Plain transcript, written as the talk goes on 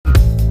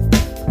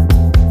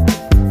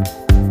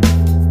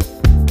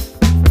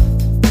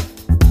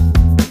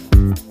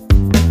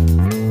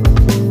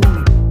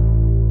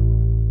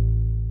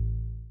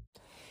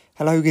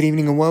Hello, good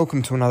evening and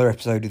welcome to another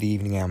episode of the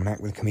Evening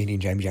Almanac with comedian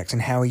Jamie Jackson.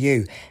 How are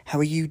you? How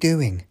are you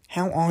doing?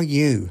 How are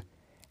you?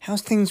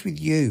 How's things with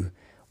you?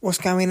 What's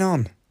going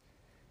on?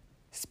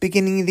 It's the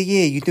beginning of the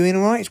year. You doing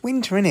all right? It's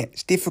winter, innit?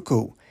 It's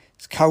difficult.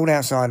 It's cold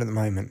outside at the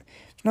moment.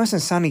 It's nice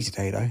and sunny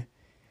today, though.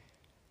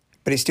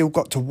 But it's still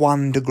got to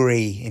 1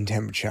 degree in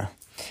temperature.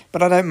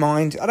 But I don't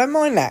mind. I don't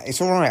mind that.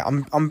 It's all right.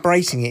 I'm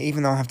bracing it,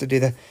 even though I have to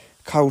do the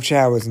cold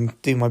showers and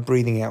do my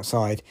breathing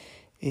outside.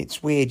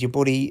 It's weird. Your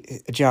body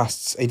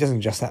adjusts. It doesn't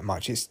adjust that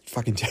much. It's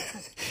fucking...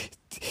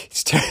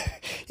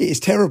 it's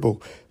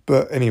terrible.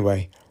 But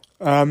anyway.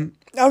 I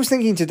was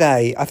thinking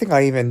today, I think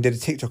I even did a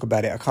TikTok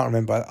about it. I can't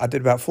remember. I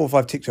did about 4 or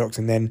 5 TikToks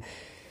and then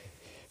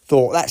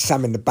thought, that's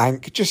Sam in the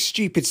bank. Just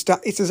stupid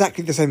stuff. It's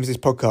exactly the same as this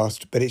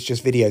podcast, but it's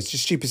just videos.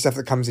 Just stupid stuff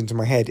that comes into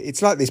my head.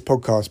 It's like this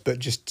podcast, but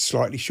just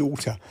slightly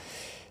shorter.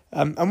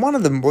 And one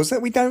of them was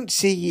that we don't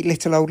see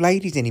little old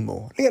ladies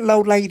anymore. Little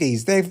old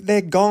ladies,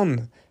 they're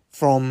gone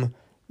from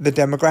the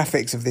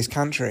demographics of this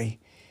country.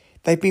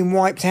 They've been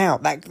wiped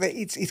out.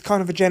 It's kind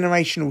of a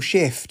generational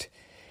shift.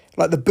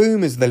 Like the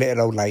boomers are the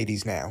little old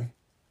ladies now.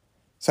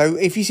 So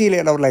if you see a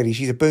little old lady,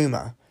 she's a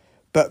boomer.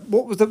 But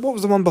what was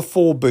the one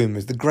before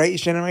boomers? The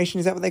greatest generation,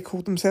 is that what they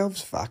called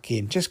themselves?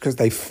 Fucking, just because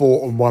they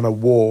fought and won a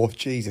war.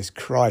 Jesus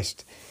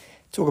Christ.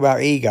 Talk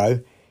about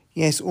ego.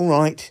 Yes, all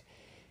right.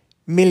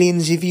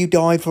 Millions of you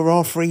died for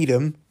our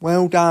freedom.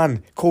 Well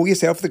done. Call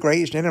yourself the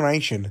greatest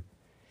generation.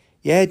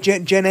 Yeah,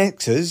 Gen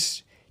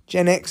Xers,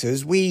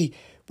 we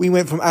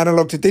went from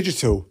analog to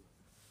digital.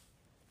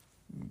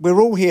 We're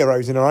all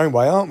heroes in our own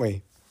way, aren't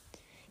we?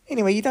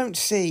 Anyway, you don't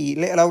see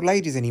little old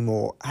ladies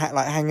anymore,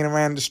 like hanging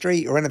around the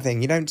street or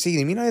anything. You don't see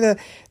them. You know,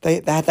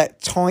 they had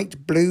that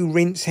tight blue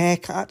rinse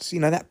haircuts,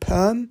 you know, that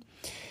perm?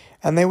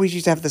 And they always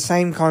used to have the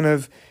same kind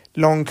of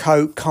long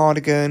coat,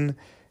 cardigan,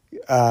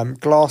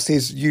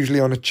 glasses usually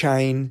on a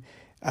chain,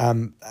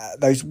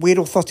 those weird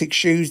orthotic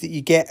shoes that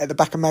you get at the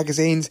back of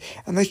magazines,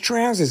 and those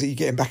trousers that you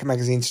get in back of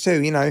magazines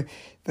too, you know,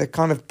 the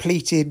kind of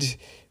pleated,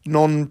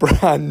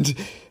 non-brand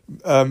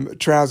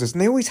trousers.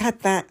 And they always had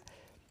that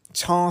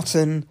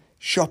tartan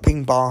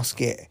shopping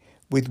basket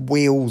with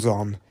wheels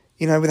on,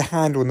 you know, with a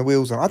handle and the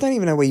wheels on. I don't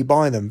even know where you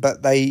buy them,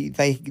 but they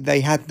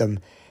had them.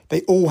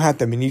 They all had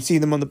them, and you'd see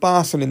them on the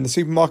bus and in the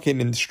supermarket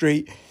and in the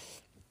street.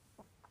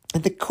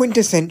 And the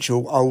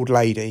quintessential old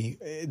lady,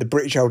 the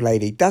British old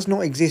lady, does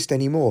not exist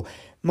anymore.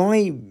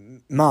 My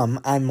mum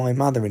and my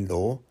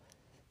mother-in-law,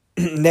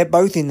 they're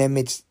both in their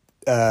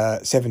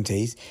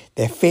mid-70s.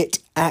 They're fit,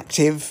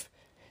 active,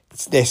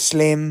 they're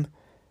slim,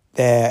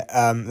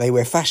 they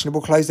wear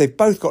fashionable clothes. They've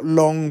both got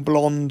long,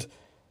 blonde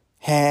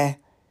hair.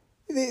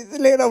 The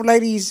little old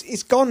lady's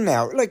it's gone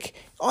now. Like,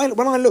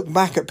 when I look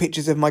back at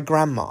pictures of my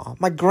grandma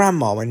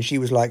when she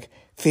was like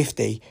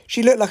 50,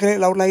 she looked like a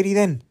little old lady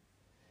then.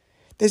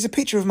 There's a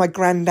picture of my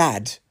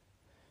granddad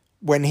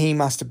when he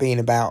must have been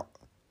about,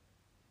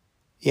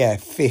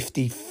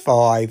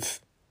 55.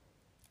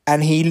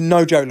 And he,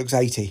 no joke, looks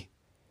 80.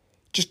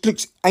 Just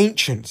looks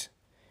ancient.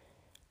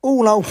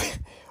 All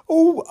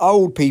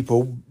old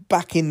people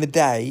back in the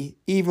day,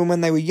 even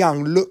when they were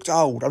young, looked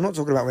old. I'm not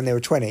talking about when they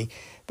were 20.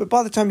 But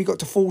by the time you got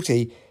to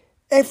 40,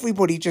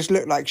 everybody just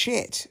looked like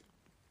shit.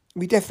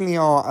 We definitely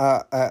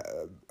are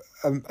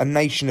a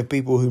nation of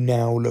people who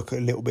now look a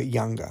little bit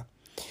younger.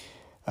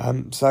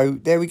 So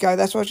there we go.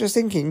 That's what I was just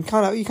thinking. You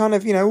kind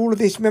of, all of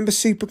this. Remember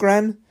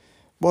Supergran?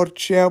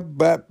 Watch out,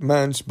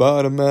 Batman,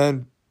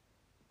 Spider-Man,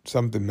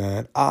 something,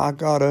 man. I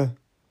got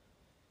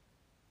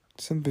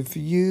something for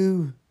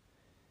you.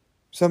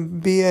 Some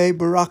B.A.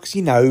 Baracks.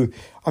 I'm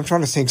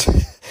trying to sing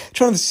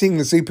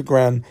the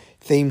Supergran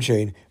theme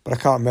tune, but I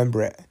can't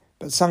remember it.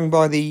 But sung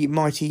by the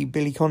mighty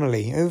Billy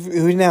Connolly, who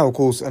is now, of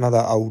course,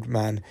 another old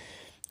man,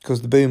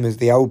 because the boomers,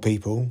 the old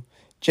people.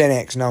 Gen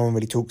X, no one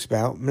really talks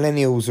about.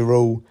 Millennials are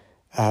all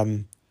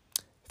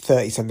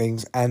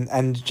 30-somethings,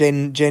 and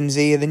Gen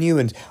Z are the new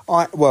ones.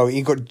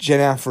 You've got Gen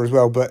Alpha as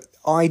well, but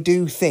I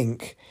do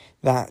think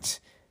that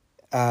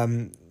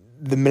the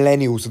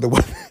millennials are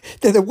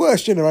they're the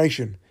worst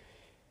generation.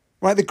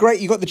 Right,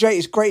 you got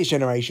the greatest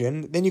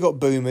generation, then you got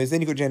boomers,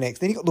 then you got Gen X,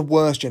 then you got the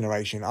worst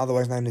generation,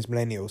 otherwise known as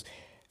millennials.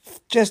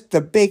 Just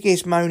the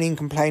biggest moaning,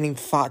 complaining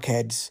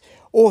fuckheads.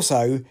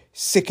 Also,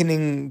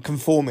 sickening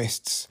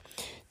conformists.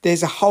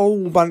 There's a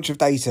whole bunch of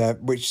data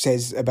which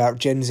says about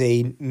Gen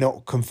Z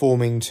not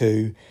conforming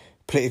to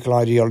political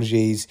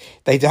ideologies.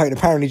 They don't.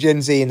 Apparently,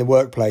 Gen Z in the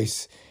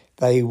workplace,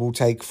 they will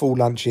take full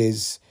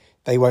lunches.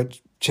 They won't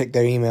check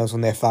their emails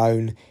on their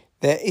phone.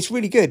 It's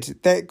really good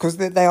because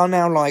they are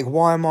now like,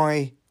 why am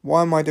I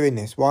doing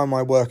this? Why am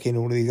I working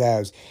all of these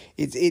hours?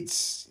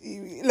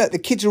 Look, the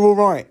kids are all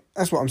right.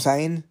 That's what I'm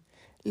saying.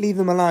 Leave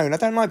them alone. I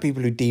don't like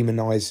people who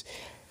demonise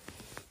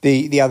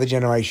the other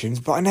generations,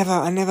 but I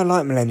never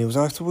liked millennials.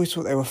 I always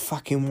thought they were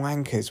fucking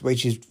wankers,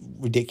 which is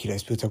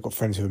ridiculous because I've got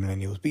friends who are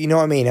millennials. But you know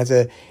what I mean? As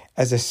a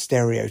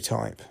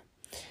stereotype,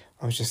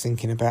 I was just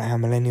thinking about how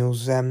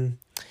millennials,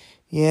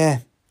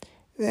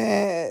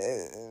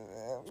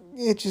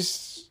 they're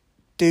just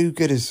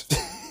do-gooders.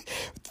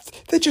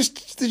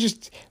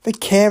 they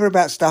care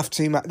about stuff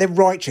too much. They're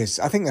righteous.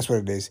 I think that's what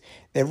it is.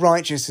 They're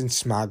righteous and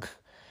smug,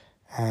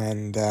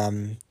 and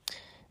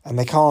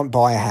they can't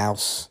buy a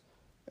house.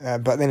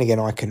 But then again,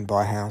 I couldn't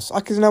buy a house.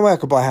 There's no way I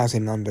could buy a house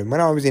in London.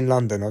 When I was in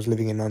London, I was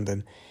living in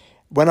London.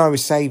 When I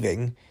was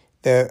saving,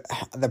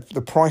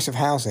 the price of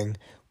housing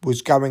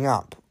was going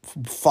up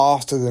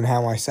faster than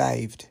how I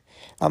saved.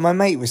 Like my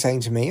mate was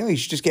saying to me, "Oh, you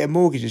should just get a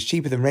mortgage. It's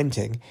cheaper than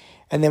renting."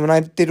 And then when I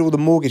did all the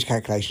mortgage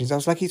calculations, I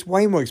was like, "It's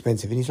way more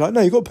expensive." And he's like,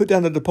 "No, you've got to put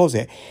down a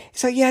deposit."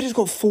 It's like, "Yeah, I just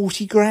got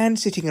 40 grand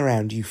sitting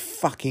around, you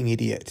fucking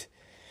idiot."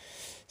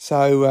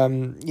 So,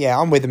 yeah,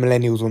 I'm with the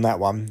millennials on that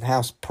one.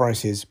 House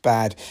prices,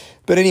 bad.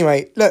 But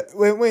anyway, look,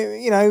 we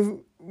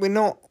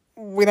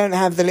don't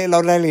have the little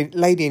old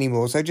lady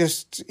anymore. So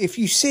just, if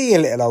you see a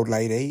little old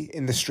lady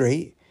in the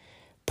street,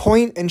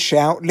 point and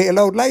shout, "Little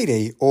old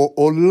lady," or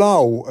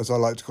LOL, as I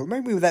like to call it.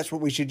 Maybe that's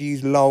what we should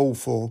use LOL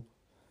for.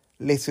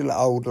 Little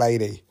old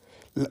lady.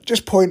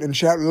 Just point and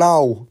shout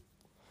LOL.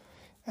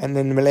 And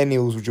then the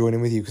millennials will join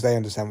in with you because they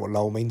understand what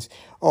LOL means.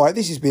 All right,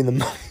 this has been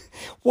the...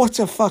 What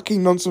a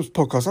fucking nonsense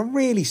podcast. I'm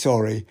really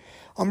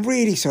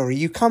sorry.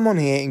 You come on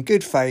here in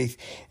good faith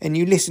and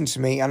you listen to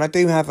me, and I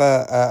do have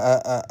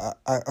a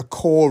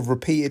core of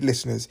repeated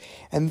listeners,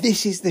 and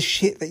this is the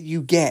shit that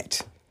you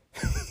get.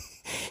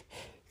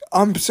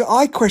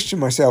 I question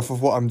myself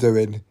of what I'm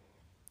doing,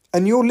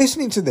 and you're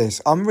listening to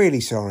this. I'm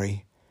really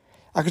sorry.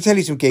 I can tell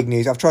you some gig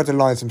news. I've tried to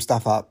line some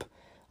stuff up.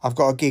 I've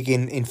got a gig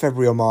in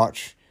February or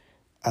March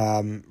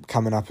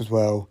coming up as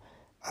well.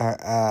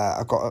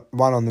 I've got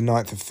one on the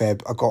 9th of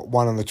Feb. I've got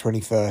one on the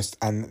 21st.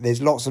 And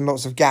there's lots and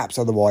lots of gaps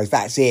otherwise.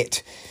 That's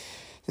it.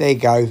 There you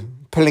go.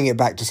 Pulling it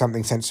back to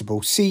something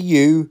sensible. See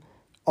you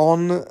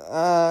on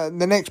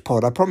the next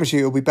pod. I promise you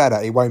it'll be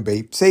better. It won't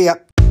be. See ya.